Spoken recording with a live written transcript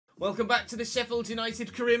Welcome back to the Sheffield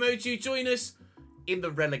United career mode. You join us in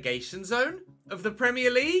the relegation zone of the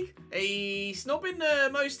Premier League. It's not been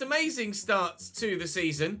the most amazing start to the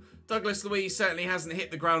season. Douglas Luiz certainly hasn't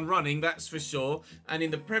hit the ground running, that's for sure. And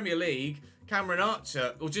in the Premier League, Cameron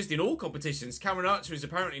Archer, or just in all competitions, Cameron Archer is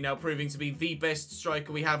apparently now proving to be the best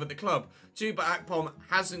striker we have at the club. CHUBA AKPOM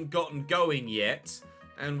hasn't gotten going yet,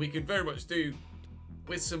 and we could very much do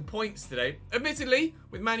with some points today. Admittedly,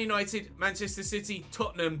 with Man United, Manchester City,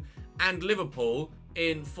 Tottenham and Liverpool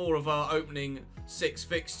in 4 of our opening 6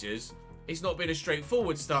 fixtures, it's not been a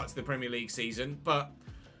straightforward start to the Premier League season, but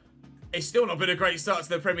it's still not been a great start to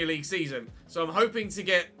the Premier League season. So I'm hoping to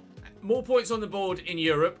get more points on the board in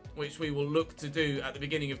Europe, which we will look to do at the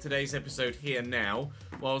beginning of today's episode here now,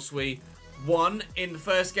 whilst we won in the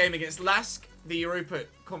first game against LASK. The Europa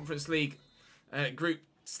Conference League group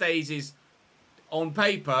stages on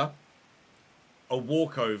paper a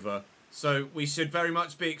walkover, so we should very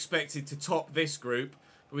much be expected to top this group,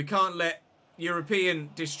 but we can't let European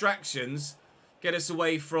distractions get us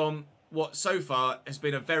away from what so far has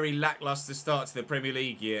been a very lacklustre start to the Premier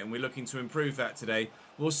League year, and we're looking to improve that today.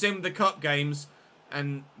 We'll sim the cup games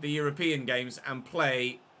and the European games and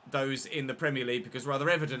play those in the Premier League, because rather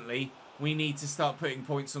evidently we need to start putting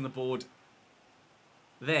points on the board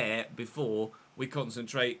there before we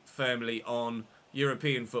concentrate firmly on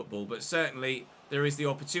European football. But certainly there is the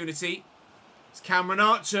opportunity. As Cameron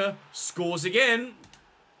Archer scores again,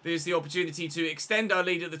 there's the opportunity to extend our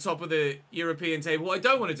lead at the top of the European table. What I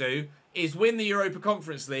don't want to do is win the Europa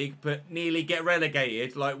Conference League but nearly get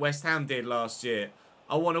relegated like West Ham did last year.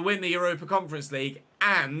 I want to win the Europa Conference League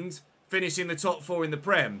and finish in the top 4 in the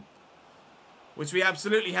Prem, which we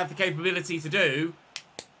absolutely have the capability to do.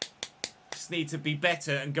 Need to be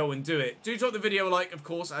better and go and do it. Do drop the video a like, of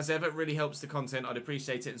course, as ever. It really helps the content. I'd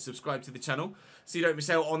appreciate it. And subscribe to the channel so you don't miss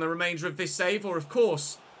out on the remainder of this save, or of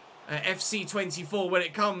course FC24 when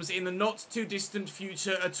it comes in the not too distant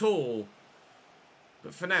future at all.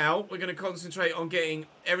 But for now, we're going to concentrate on getting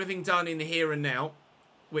everything done in the here and now,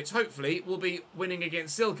 which hopefully will be winning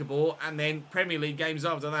against Silkeborg and then Premier League games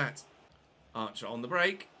after that. Archer on the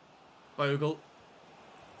break. Bogle.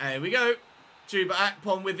 There we go. CHUBA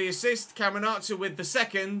AKPOM with the assist, Cameron Archer with the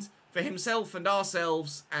second for himself and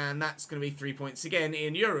ourselves, and that's going to be 3 points again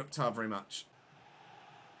in Europe. Ta very much.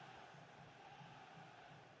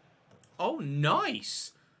 Oh,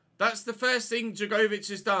 nice. That's the first thing Dragovic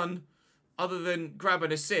has done other than grab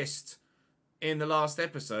an assist in the last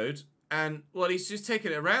episode. And, well, he's just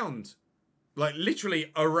taken it around. Like,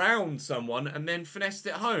 literally around someone and then finessed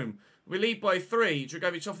it home. We lead by 3.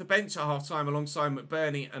 Dragovic off the bench at half-time alongside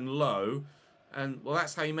McBurney and Lowe. And, well,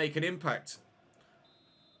 that's how you make an impact.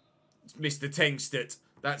 Mr. Tengstedt.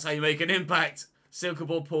 That's how you make an impact.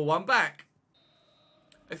 Silkeborg pull one back.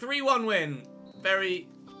 A 3-1 win. Very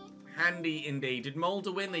handy indeed. Did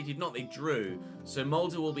Molde win? They did not. They drew. So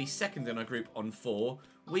Molde will be second in our group on 4.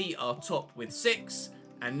 We are top with 6.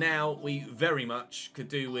 And now we very much could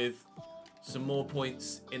do with some more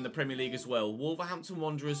points in the Premier League as well. Wolverhampton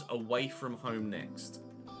Wanderers away from home next.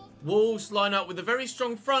 Wolves line up with a very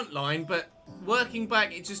strong front line, but working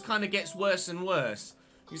back, it just kind of gets worse and worse.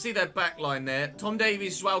 You see their back line there. Tom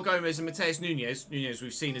Davies, João Gomez and Mateus Nunes. Nunes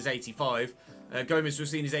we've seen as 85. Gomez we've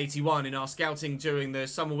seen as 81 in our scouting during the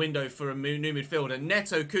summer window for a new midfielder.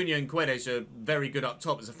 Neto, Cunha and Guedes are very good up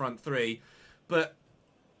top as a front 3. But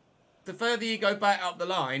the further you go back up the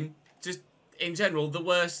line, just in general, the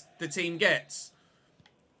worse the team gets.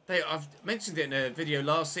 I've mentioned it in a video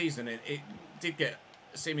last season. It did get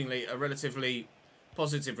seemingly a relatively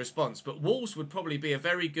positive response, but Wolves would probably be a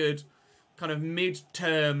very good kind of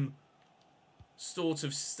mid-term sort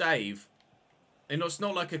of save. And it's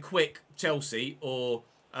not like a quick Chelsea or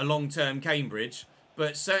a long-term Cambridge,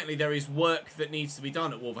 but certainly there is work that needs to be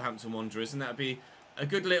done at Wolverhampton Wanderers, and that would be a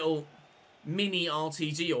good little mini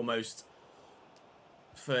RTG almost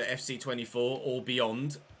for FC24 or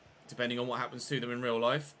beyond, depending on what happens to them in real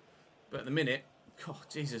life. But at the minute, God,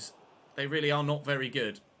 Jesus, they really are not very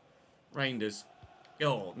good. Reinders.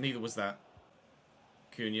 Oh, neither was that.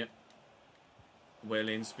 Cunha. Well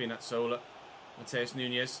in, Spinazzola. Mateus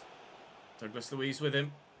Nunes. Douglas Luiz with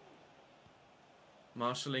him.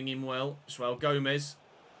 Marshalling him well. João Gomez.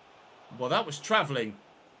 Well, that was travelling.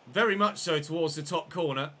 Very much so towards the top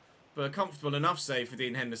corner. But a comfortable enough save for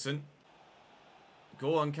Dean Henderson.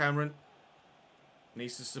 Go on, Cameron.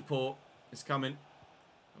 Needs to support. It's coming.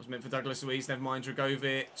 That was meant for Douglas Luiz. Never mind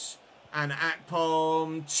Dragovic. And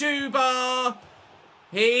AKPOM. CHUBA!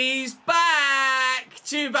 He's back!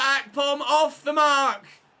 CHUBA AKPOM off the mark.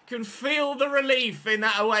 Can feel the relief in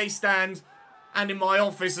that away stand. and in my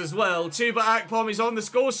office as well. CHUBA AKPOM is on the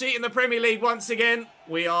score sheet in the Premier League once again.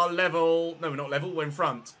 We are level. No, we're not level. We're in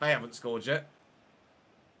front. They haven't scored yet.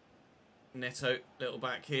 Neto, little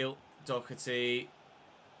back heel. Doherty.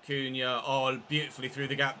 Cunha. Oh, beautifully through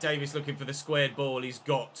the gap. Davis looking for the squared ball. He's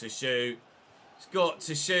got to shoot. He's got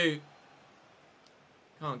to shoot.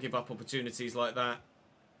 Can't give up opportunities like that.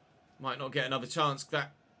 Might not get another chance.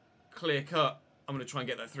 That clear cut. I'm going to try and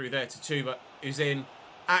get that through there to CHUBA, who's in.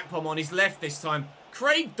 AKPOM on his left this time.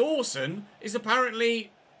 Craig Dawson is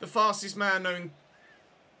apparently the fastest man known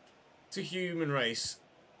to human race.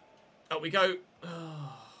 Up we go.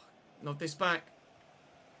 Oh, not this back.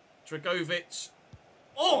 Dragovic.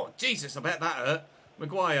 Oh, Jesus, I bet that hurt.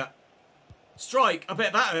 Maguire. Strike. I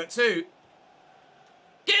bet that hurt too.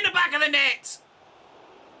 Get in the back of the net.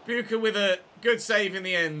 Buka with a good save in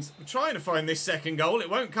the end. I'm trying to find this second goal. It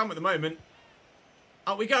won't come at the moment.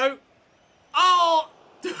 Up we go. Oh!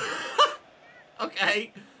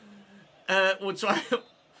 Okay. We'll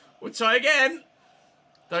try again.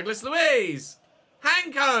 Douglas Luiz.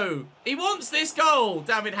 Hanko. He wants this goal,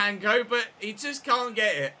 David Hanko, but he just can't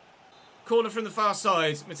get it. Corner from the far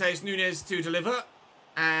side. Mateus Nunes to deliver.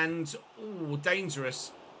 And, ooh,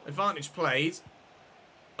 dangerous. Advantage played.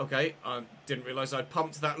 Okay, I didn't realise I'd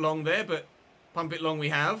pumped that long there, but pump it long we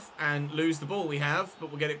have. And lose the ball we have, but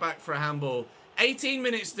we'll get it back for a handball. 18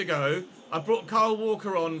 minutes to go. I brought Kyle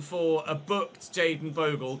Walker on for a booked Jayden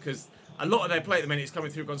Bogle because a lot of their play at the minute is coming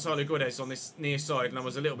through Gonzalo Guedes on this near side, and I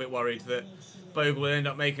was a little bit worried that Bogle will end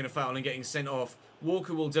up making a foul and getting sent off.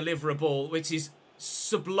 Walker will deliver a ball, which is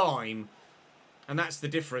sublime, and that's the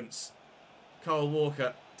difference. Kyle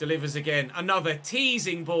Walker delivers again. Another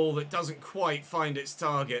teasing ball that doesn't quite find its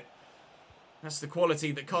target. That's the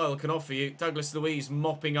quality that Kyle can offer you. Douglas Luiz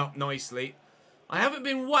mopping up nicely. I haven't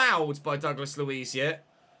been wowed by Douglas Luiz yet,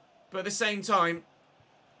 but at the same time,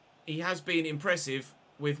 he has been impressive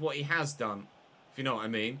with what he has done, if you know what I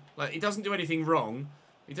mean. Like, he doesn't do anything wrong.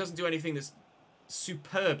 He doesn't do anything that's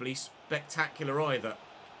superbly spectacular either.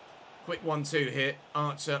 Quick 1-2 here.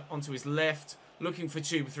 Archer onto his left, looking for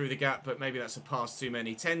CHUBA through the gap, but maybe that's a pass too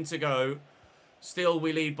many. 10 to go. Still,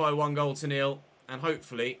 we lead by 1-0, and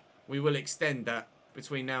hopefully we will extend that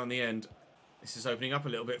between now and the end. This is opening up a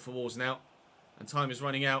little bit for Wolves now. And time is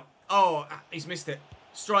running out. Oh, he's missed it.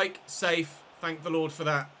 Strike, safe. Thank the Lord for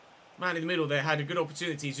that. Man in the middle there had a good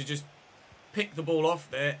opportunity to just pick the ball off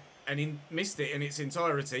there. And he missed it in its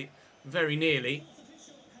entirety. Very nearly.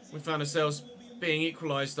 We found ourselves being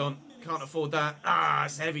equalised on. Can't afford that. Ah,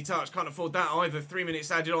 it's a heavy touch. Can't afford that either. 3 minutes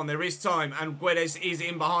added on. There is time. And Guedes is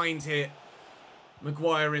in behind here.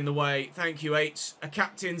 Maguire in the way. Thank you, H. A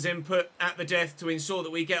captain's input at the death to ensure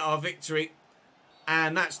that we get our victory.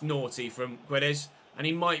 And that's naughty from Guedes. And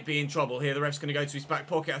he might be in trouble here. The ref's going to go to his back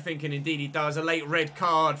pocket, I think. And indeed he does. A late red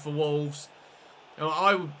card for Wolves.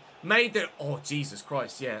 I made the... Oh, Jesus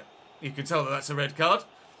Christ, yeah. You can tell that that's a red card.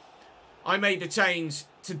 I made the change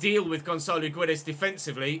to deal with Gonzalo Guedes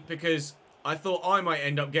defensively because I thought I might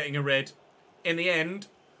end up getting a red. In the end,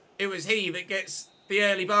 it was he that gets the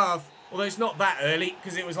early bath. Although it's not that early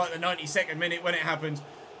because it was like the 92nd minute when it happened.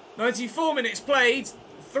 94 minutes played.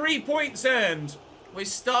 3 points earned. We're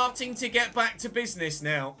starting to get back to business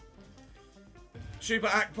now. CHUBA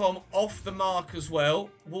AKPOM off the mark as well.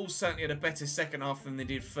 Wolves certainly had a better second half than they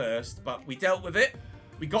did first, but we dealt with it.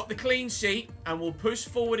 We got the clean sheet, and we'll push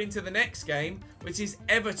forward into the next game, which is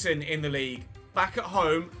Everton in the league. Back at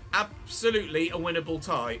home, absolutely a winnable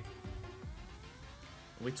tie.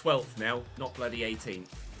 We're 12th now, not bloody 18th.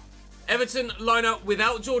 Everton line up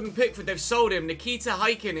without Jordan Pickford. They've sold him. Nikita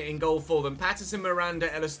Heikin in goal for them. Patterson, Miranda,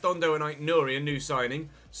 Elizondo and Ait-Nouri, a new signing.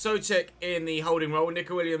 Socek in the holding role.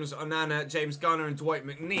 Nico Williams, Onana, James Garner and Dwight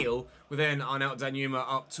McNeil. With then Arnaut Danjuma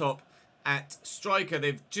up top at striker.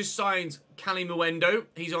 They've just signed Cali Muendo.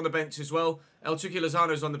 He's on the bench as well. El Chucky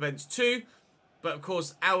Lozano's on the bench too. But of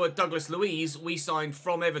course, our Douglas Luiz, we signed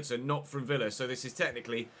from Everton, not from Villa. So this is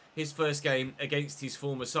technically his first game against his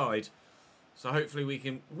former side. So hopefully we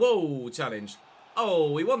can... Whoa, challenge.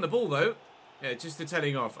 Oh, we won the ball though. Yeah, just the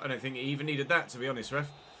telling off. I don't think he even needed that, to be honest,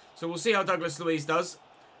 ref. So we'll see how Douglas Luiz does.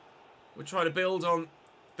 We'll try to build on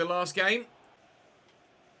the last game.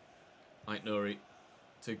 Ait-Nouri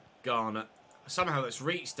to Garner. Somehow that's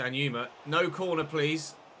reached Danjuma. No corner,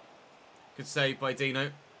 please. Good save by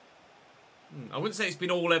Dino. I wouldn't say it's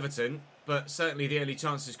been all Everton, but certainly the early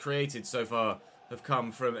chances created so far have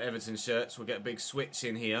come from Everton shirts. We'll get a big switch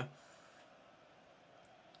in here.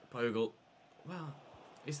 Bogle. Well,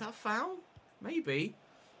 is that a foul? Maybe.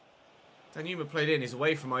 Danjuma played in. He's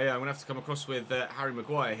away from my ear. I'm going to have to come across with Harry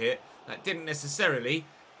Maguire here. That didn't necessarily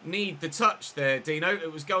need the touch there, Dino.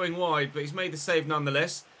 It was going wide, but he's made the save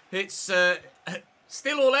nonetheless. It's a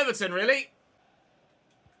Still all Everton, really.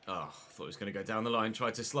 Oh, thought it was going to go down the line.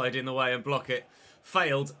 Tried to slide in the way and block it.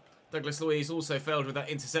 Failed. Douglas Luiz also failed with that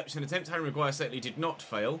interception attempt. Harry Maguire certainly did not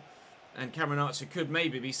fail. And Cameron Archer could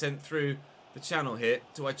maybe be sent through the channel here.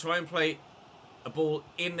 Do I try and play a ball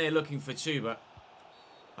in there looking for CHUBA?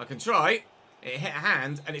 I can try. It hit a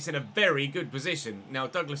hand, and it's in a very good position. Now,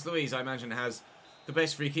 Douglas Luiz, I imagine, has the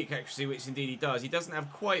best free kick accuracy, which indeed he does. He doesn't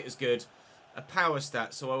have quite as good a power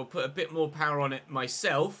stat, so I will put a bit more power on it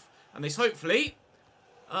myself. And this, hopefully...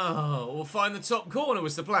 Oh, we'll find the top corner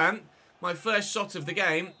was the plan. My first shot of the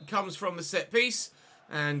game comes from the set piece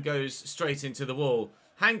and goes straight into the wall.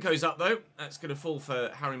 Hand goes up, though. That's going to fall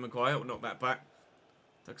for Harry Maguire. We'll knock that back.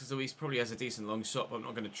 Douglas Luiz probably has a decent long shot, but I'm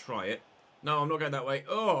not going to try it. No, I'm not going that way.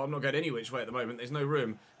 Oh, I'm not going any which way at the moment. There's no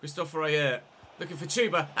room. Christopher Ayer looking for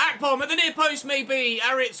CHUBA. AKPOM at the near post, maybe.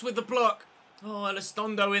 Aritz with the block. Oh,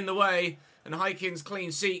 Elistondo in the way. And Hykin's clean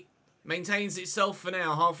sheet maintains itself for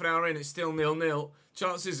now. Half an hour in, it's still 0-0.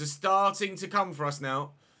 Chances are starting to come for us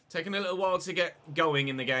now. Taking a little while to get going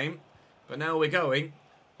in the game. But now we're going.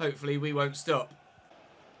 Hopefully we won't stop.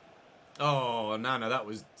 Oh, no, that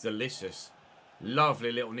was delicious.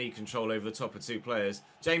 Lovely little knee control over the top of two players.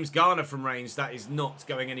 James Garner from range. That is not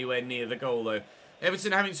going anywhere near the goal, though.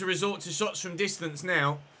 Everton having to resort to shots from distance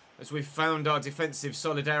now, as we've found our defensive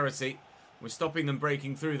solidarity. We're stopping them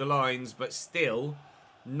breaking through the lines, but still,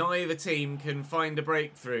 neither team can find a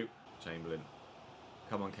breakthrough. Chamberlain.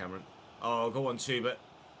 Come on, Cameron. Oh, go on, CHUBA.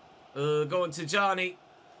 Go on, Tijani.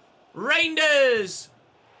 Reinders!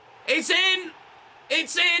 It's in!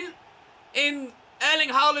 It's in! In Erling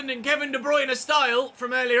Haaland and Kevin De Bruyne style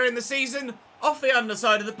from earlier in the season. Off the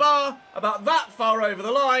underside of the bar, about that far over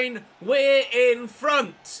the line, we're in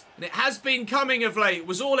front. And it has been coming of late. It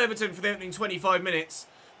was all Everton for the opening 25 minutes.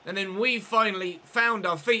 And then we finally found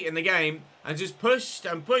our feet in the game and just pushed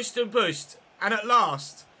and pushed and pushed. And at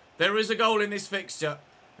last, there is a goal in this fixture.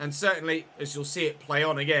 And certainly, as you'll see it play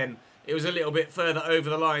on again, it was a little bit further over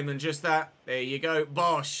the line than just that. There you go.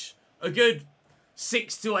 Bosh. A good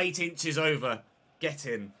 6 to 8 inches over. Get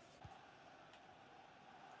in.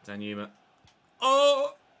 Danjuma.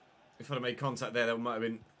 Oh! If I'd have made contact there might have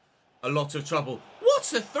been a lot of trouble.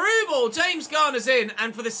 What a through ball! James Garner's in,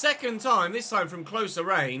 and for the second time, this time from closer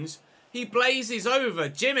range, he blazes over.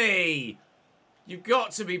 Jimmy! You've got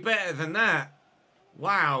to be better than that.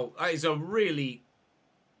 Wow, that is a really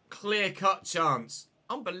clear-cut chance.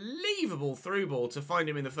 Unbelievable through ball to find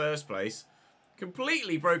him in the first place.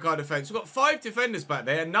 Completely broke our defence. We've got 5 defenders back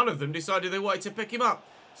there, and none of them decided they wanted to pick him up.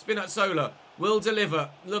 Spinazzola will deliver,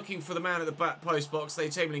 looking for the man at the back post box.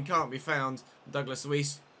 Chamberlain can't be found. Douglas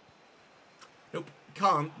Luiz, nope,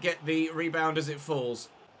 can't get the rebound as it falls.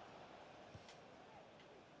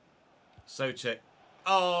 Soucek.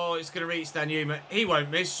 Oh, it's going to reach Danjuma. He won't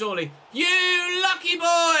miss, surely. You lucky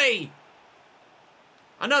boy!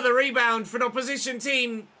 Another rebound for an opposition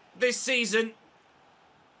team this season.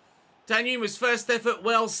 Danjuma's first effort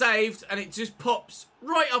well saved, and it just pops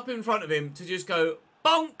right up in front of him to just go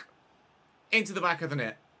bonk into the back of the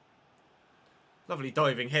net. Lovely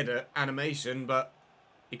diving header animation, but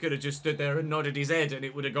he could have just stood there and nodded his head and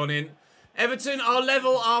it would have gone in. Everton are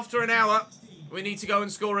level after an hour. We need to go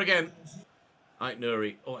and score again. Ait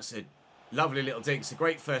Nouri. Oh, it's a lovely little dink. It's a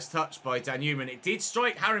great first touch by Danjuma. It did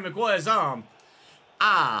strike Harry Maguire's arm.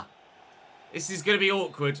 Ah, this is going to be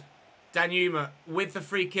awkward. Danjuma with the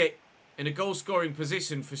free kick in a goal-scoring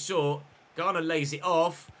position for sure. Garner lays it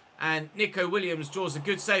off, and Nico Williams draws a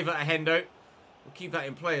good save at a Hendo. We'll keep that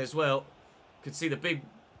in play as well. Could see the big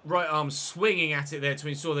right arm swinging at it there to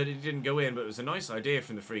ensure that it didn't go in, but it was a nice idea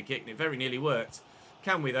from the free kick, and it very nearly worked.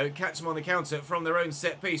 Can we, though? Catch them on the counter from their own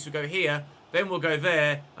set piece. We'll go here, then we'll go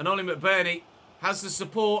there, and Ollie McBurney has the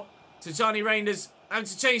support. Tijani Reinders having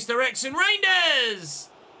to change direction. Reinders!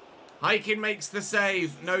 Hykin makes the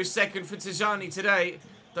save. No second for Tijani today.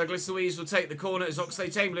 Douglas Luiz will take the corner as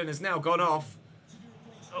Oxlade-Chamberlain has now gone off.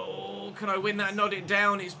 Oh, can I win that and nod it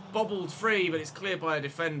down? It's bobbled free, but it's cleared by a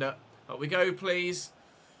defender. Up we go, please.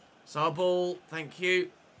 It's our ball. Thank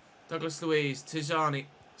you. Douglas Luiz, Tijani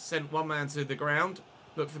sent one man to the ground.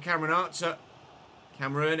 Look for Cameron Archer.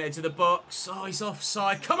 Cameron, edge of the box. Oh, he's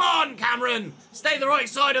offside. Come on, Cameron! Stay the right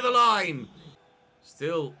side of the line.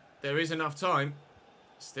 Still, there is enough time.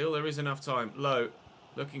 Still, there is enough time. Low,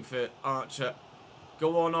 looking for Archer.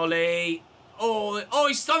 Go on, Ollie. Oh,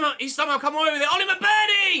 he's somehow come away with it. Ollie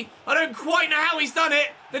McBurney! I don't quite know how he's done it.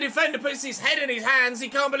 The defender puts his head in his hands. He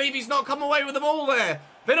can't believe he's not come away with the ball there.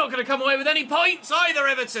 They're not going to come away with any points either,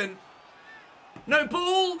 Everton. No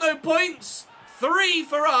ball, no points. 3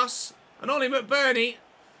 for us. And Ollie McBurney,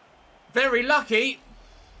 very lucky.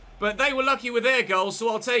 But they were lucky with their goal, so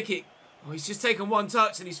I'll take it. Oh, he's just taken one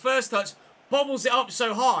touch, and his first touch bobbles it up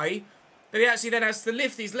so high that he actually then has to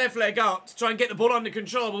lift his left leg up to try and get the ball under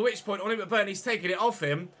control, at which point Ollie McBurney's taken it off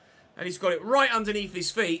him, and he's got it right underneath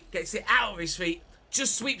his feet, gets it out of his feet,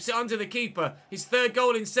 just sweeps it under the keeper. His third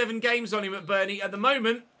goal in 7 games, Ollie McBurney. At the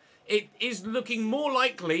moment, it is looking more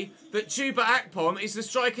likely that CHUBA AKPOM is the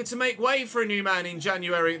striker to make way for a new man in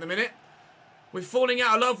January at the minute. We're falling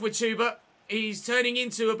out of love with CHUBA. He's turning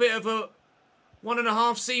into a bit of a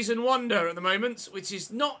 1.5 season wonder at the moment, which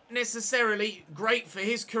is not necessarily great for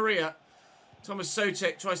his career. Thomas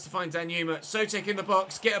Souček tries to find Danjuma. Souček in the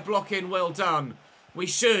box, get a block in, well done. We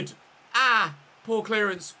should. Poor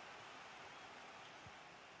clearance.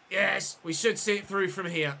 Yes, we should see it through from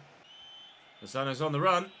here. Lozano's on the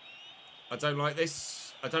run. I don't like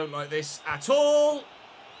this. I don't like this at all.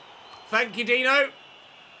 Thank you, Dino.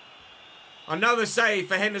 Another save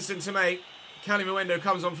for Henderson to make. Cali Mwendo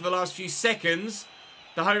comes on for the last few seconds.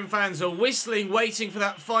 The home fans are whistling, waiting for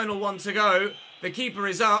that final one to go. The keeper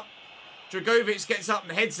is up. Dragovic gets up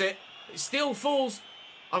and heads it. It still falls.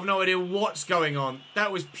 I've no idea what's going on.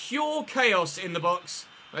 That was pure chaos in the box.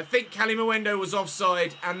 I think Cali Mwendo was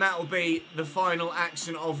offside, and that'll be the final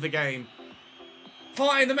action of the game.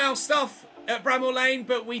 Pie in the mouth stuff at Bramall Lane,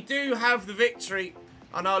 but we do have the victory,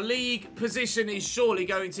 and our league position is surely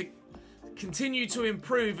going to continue to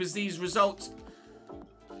improve as these results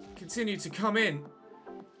continue to come in.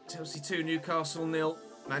 Chelsea 2, Newcastle 0.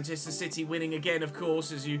 Manchester City winning again, of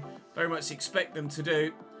course, as you very much expect them to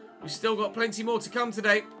do. We've still got plenty more to come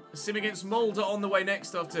today. A sim against Molde on the way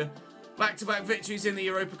next after back-to-back victories in the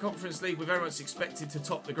Europa Conference League. We're very much expected to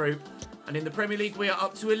top the group. And in the Premier League, we are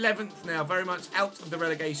up to 11th now, very much out of the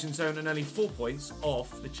relegation zone and only 4 points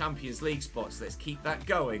off the Champions League spots. Let's keep that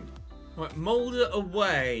going. Right, Molde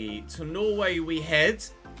away. To Norway we head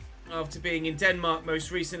after being in Denmark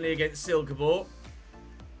most recently against Silkeborg.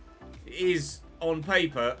 It is, on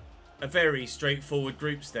paper, a very straightforward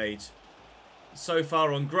group stage. So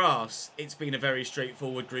far on grass, it's been a very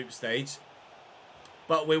straightforward group stage.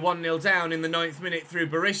 But we're 1-0 down in the 9th minute through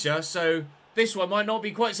Berisha, so this one might not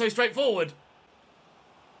be quite so straightforward.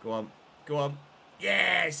 Go on, go on.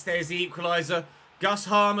 Yes, there's the equaliser. Gus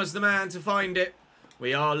Harmer's the man to find it.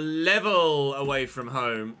 We are level away from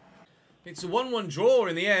home. It's a 1-1 draw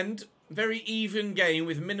in the end. Very even game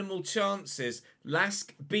with minimal chances.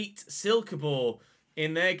 Lask beat Silkeborg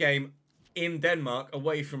in their game in Denmark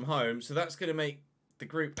away from home. So that's going to make the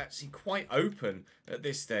group actually quite open at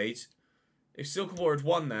this stage. If Silkeborg had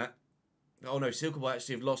won that... Oh no, Silkeborg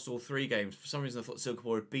actually have lost all 3 games. For some reason I thought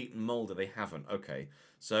Silkeborg had beaten Molde. They haven't. Okay.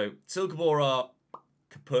 So Silkeborg are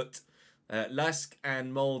kaput. Lask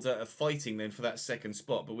and Molde are fighting then for that second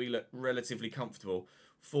spot. But we look relatively comfortable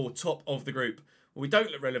for top of the group. What we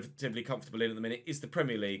don't look relatively comfortable in at the minute is the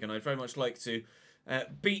Premier League. And I'd very much like to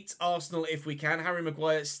beat Arsenal if we can. Harry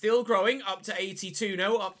Maguire still growing up to 82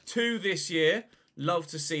 now. Up 2 this year. Love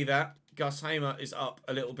to see that. Gus Hamer is up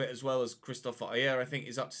a little bit as well as Christopher Ayer, I think,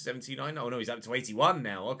 is up to 79. Oh, no, he's up to 81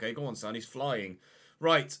 now. Okay, go on, son. He's flying.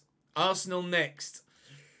 Right, Arsenal next.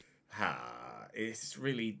 It's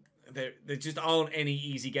really... There just aren't any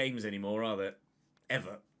easy games anymore, are there?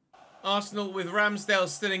 Ever. Arsenal with Ramsdale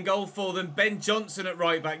still in goal for them. Ben Johnson at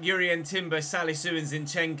right back. Jurien Timber, Salisu and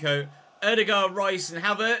Zinchenko. Ødegaard, Rice and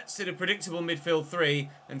Havertz in a predictable midfield 3.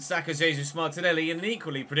 And Saka, Jesus, Martinelli in an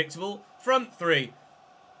equally predictable front 3.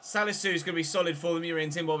 Salisu is going to be solid for them.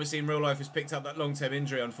 Jurien Timber, obviously, in real life has picked up that long-term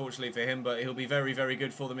injury, unfortunately for him. But he'll be very, very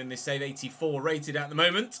good for them in this save. 84 rated at the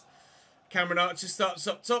moment. Cameron Archer starts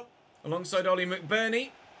up top alongside Ollie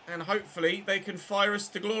McBurney. And hopefully they can fire us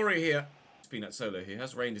to glory here. Spinat Solo here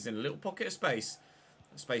has Reinders in a little pocket of space.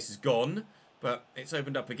 The space is gone, but it's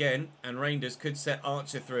opened up again. And Reinders could set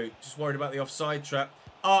Archer through. Just worried about the offside trap.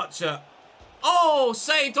 Archer. Oh,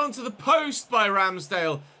 saved onto the post by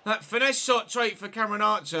Ramsdale. That finesse shot trait for Cameron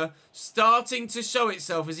Archer starting to show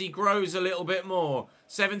itself as he grows a little bit more.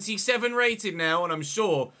 77 rated now, and I'm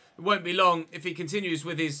sure it won't be long if he continues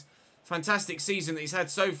with his fantastic season that he's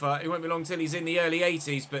had so far. It won't be long till he's in the early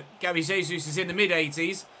 80s, but Gabi Jesus is in the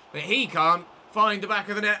mid-80s, but he can't find the back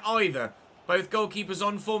of the net either. Both goalkeepers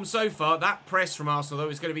on form so far. That press from Arsenal,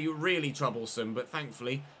 though, is going to be really troublesome, but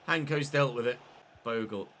thankfully, Hanko's dealt with it.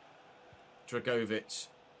 Bogle. Dragovic.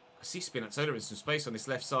 I see Spinazzola in some space on this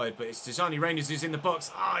left side, but it's Tijani Reinders who's in the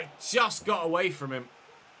box. I just got away from him.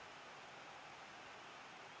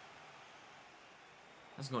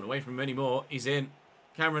 Hasn't gone away from him anymore. He's in.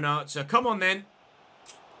 Cameron Archer. Come on, then.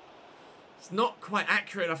 It's not quite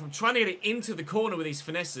accurate enough. I'm trying to get it into the corner with these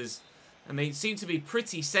finesses, and they seem to be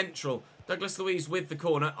pretty central. Douglas Luiz with the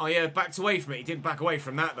corner. Ayer backed away from it. He didn't back away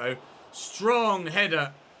from that, though. Strong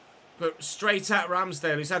header. but straight at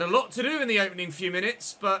Ramsdale, who's had a lot to do in the opening few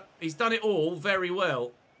minutes, but he's done it all very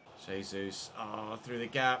well. Jesus, through the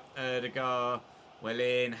gap, Erdegaard, well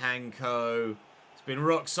in, Hanko. It's been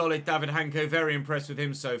rock solid, David Hanko, very impressed with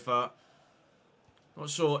him so far. Not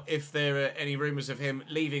sure if there are any rumours of him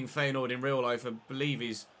leaving Feyenoord in real life. I believe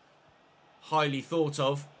he's highly thought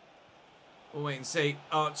of. We'll wait and see.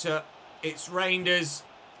 Archer, it's Reinders.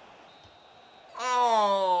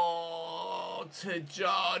 Oh,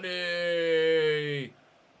 Tajani.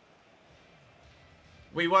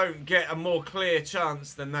 We won't get a more clear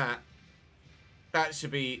chance than that. That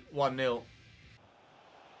should be 1-0.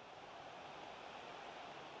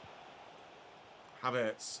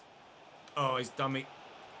 Havertz. Oh, he's done me.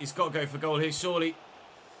 He's got to go for goal here, surely.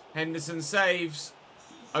 Henderson saves.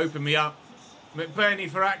 Open me up. McBurney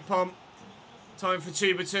for AKPOM. Time for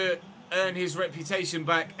Chuba to earn his reputation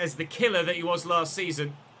back as the killer that he was last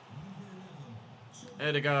season.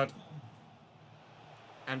 Erdegaard.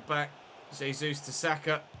 And back. Jesus to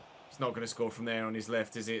Saka. He's not going to score from there on his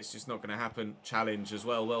left, is it? It's just not going to happen. Challenge as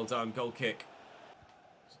well. Well done. Goal kick.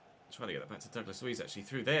 Trying to get that back to Douglas Luiz, actually.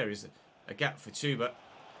 Through there is a gap for Chuba.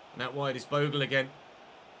 And out wide is Bogle again.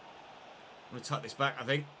 I'm going to tuck this back, I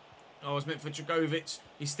think. Oh, it's meant for Dragovic.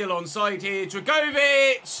 He's still onside here.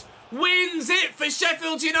 Dragovic wins it for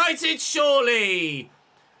Sheffield United, surely.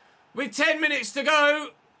 With 10 minutes to go,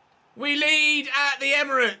 we lead at the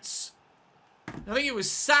Emirates. I think it was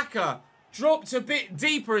Saka. Dropped a bit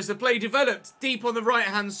deeper as the play developed, deep on the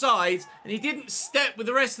right-hand side. And he didn't step with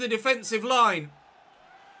the rest of the defensive line.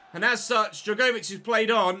 And as such, Dragovic has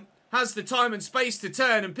played on. Has the time and space to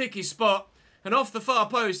turn and pick his spot. And off the far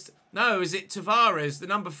post, no, is it Tavares, the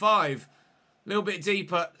number 5. A little bit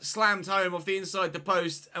deeper, slammed home off the inside the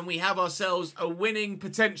post. And we have ourselves a winning,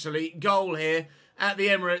 potentially, goal here at the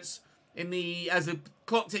Emirates. As the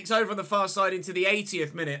clock ticks over on the far side into the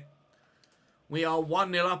 80th minute. We are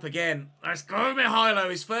 1-0 up again. Let's go, Mihailo.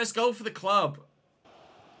 His first goal for the club.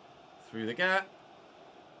 Through the gap.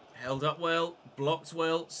 Held up well. Blocked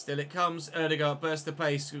well. Still it comes. Erdegaard burst the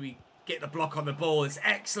pace. We get the block on the ball. It's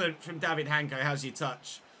excellent from David Hanko. How's your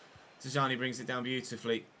touch? Tajani brings it down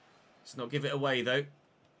beautifully. Let's not give it away, though.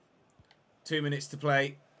 2 minutes to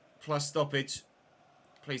play. Plus stoppage.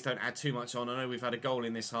 Please don't add too much on. I know we've had a goal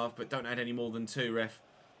in this half, but don't add any more than 2, ref.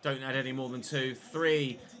 Don't add any more than 2.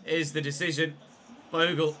 3 is the decision.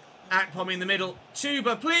 Bogle. AKPOM in the middle.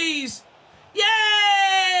 Chuba, please.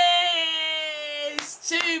 Yes!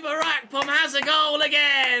 Chuba AKPOM has a goal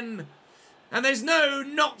again. And there's no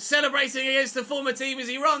not celebrating against the former team as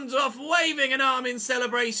he runs off, waving an arm in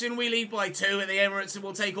celebration. We lead by 2 at the Emirates and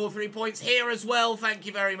we'll take all 3 points here as well. Thank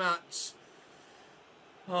you very much.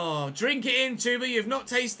 Oh, drink it in, Chuba. You've not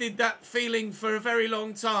tasted that feeling for a very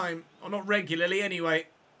long time. Or not regularly, anyway.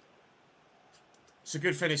 It's a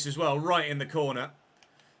good finish as well, right in the corner.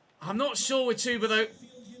 I'm not sure with Chuba, though.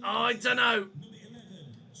 Oh, I don't know.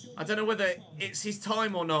 I don't know whether it's his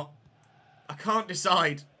time or not. I can't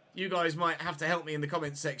decide. You guys might have to help me in the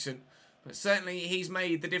comments section. But certainly he's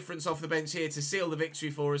made the difference off the bench here to seal the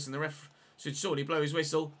victory for us. And the ref should surely blow his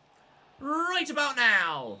whistle right about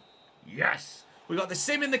now. Yes. We've got the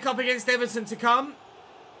sim in the cup against Everton to come.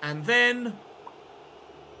 And then,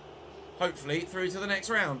 hopefully, through to the next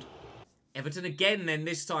round. Everton again then,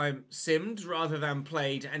 this time simmed rather than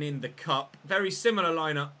played and in the cup. Very similar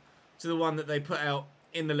lineup to the one that they put out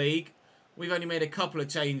in the league. We've only made a couple of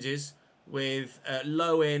changes with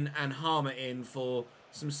Low in and Harmer in for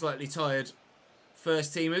some slightly tired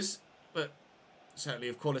first teamers. But certainly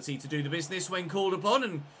of quality to do the business when called upon.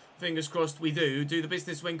 And fingers crossed we do the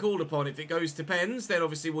business when called upon. If it goes to pens, then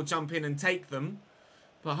obviously we'll jump in and take them.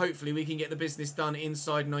 But hopefully we can get the business done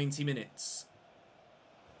inside 90 minutes.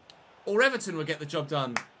 Or Everton will get the job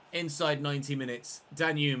done inside 90 minutes.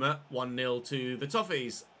 Danuma, 1-0 to the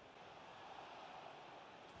Toffees.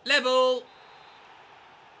 Level!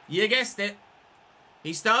 You guessed it.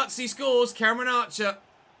 He starts, he scores. Cameron Archer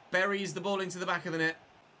buries the ball into the back of the net.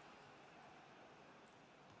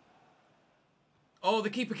 Oh, the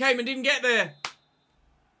keeper came and didn't get there.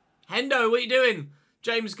 Hendo, what are you doing?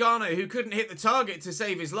 James Garner, who couldn't hit the target to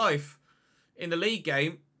save his life in the league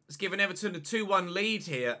game, has given Everton a 2-1 lead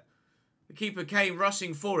here. The keeper came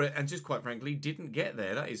rushing for it and just quite frankly didn't get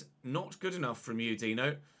there. That is not good enough from you,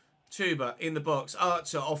 Dino. Chuba in the box.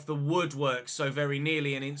 Archer off the woodwork. So very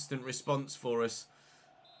nearly an instant response for us.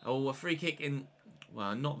 Oh, a free kick in,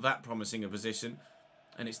 well, not that promising a position.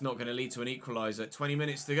 And it's not going to lead to an equaliser. 20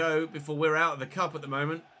 minutes to go before we're out of the cup at the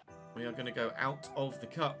moment. We are going to go out of the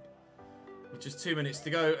cup. With just 2 minutes to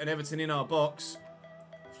go and Everton in our box.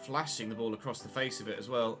 Flashing the ball across the face of it as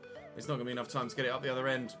well. There's not going to be enough time to get it up the other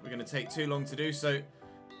end. We're going to take too long to do so.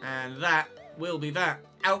 And that will be that.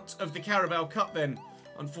 Out of the Carabao Cup then,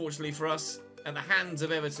 unfortunately for us, at the hands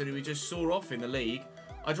of Everton, who we just saw off in the league.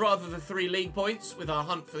 I'd rather the 3 league points with our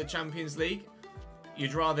hunt for the Champions League.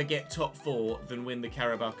 You'd rather get top 4 than win the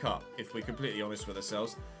Carabao Cup, if we're completely honest with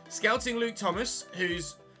ourselves. Scouting Luke Thomas,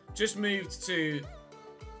 who's just moved to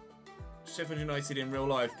Sheffield United in real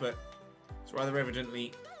life, but it's rather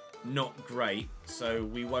evidently not great, so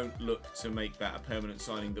we won't look to make that a permanent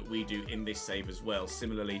signing that we do in this save as well,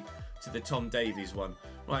 similarly to the Tom Davies one.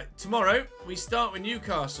 Right, tomorrow we start with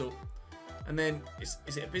Newcastle, and then, is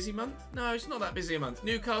it a busy month? No, it's not that busy a month.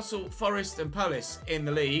 Newcastle, Forest and Palace in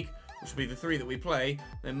the league, which will be the 3 that we play,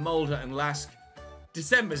 then Mulder and Lask.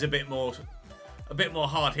 December's a bit more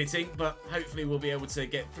hard-hitting, but hopefully we'll be able to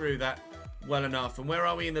get through that well enough. And where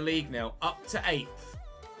are we in the league now? Up to 8th.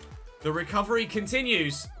 The recovery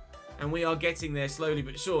continues, and we are getting there slowly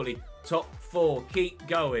but surely. Top 4, keep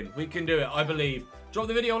going. We can do it, I believe. Drop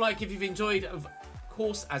the video a like if you've enjoyed. Of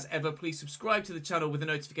course, as ever, please subscribe to the channel with the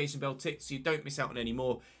notification bell ticked so you don't miss out on any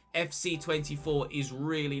more. FC24 is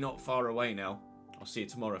really not far away now. I'll see you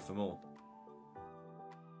tomorrow for more.